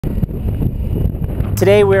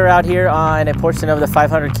Today we're out here on a portion of the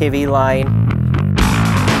 500 kV line.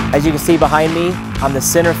 As you can see behind me, on the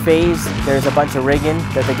center phase, there's a bunch of rigging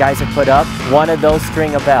that the guys have put up. One of those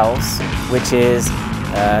string of bells, which is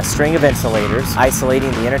a string of insulators, isolating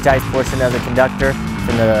the energized portion of the conductor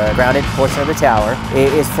from the grounded portion of the tower,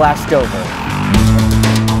 it is flashed over.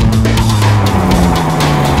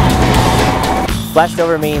 Flashed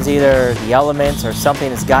over means either the elements or something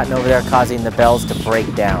has gotten over there causing the bells to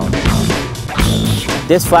break down.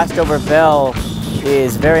 This flashed over bell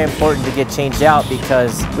is very important to get changed out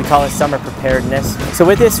because we call it summer preparedness. So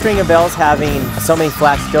with this string of bells having so many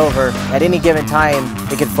flashed over, at any given time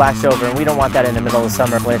it could flash over, and we don't want that in the middle of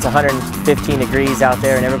summer when it's 115 degrees out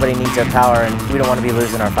there and everybody needs their power, and we don't want to be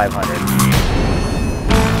losing our 500.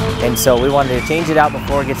 And so we wanted to change it out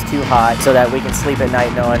before it gets too hot so that we can sleep at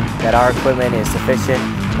night knowing that our equipment is sufficient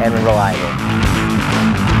and reliable.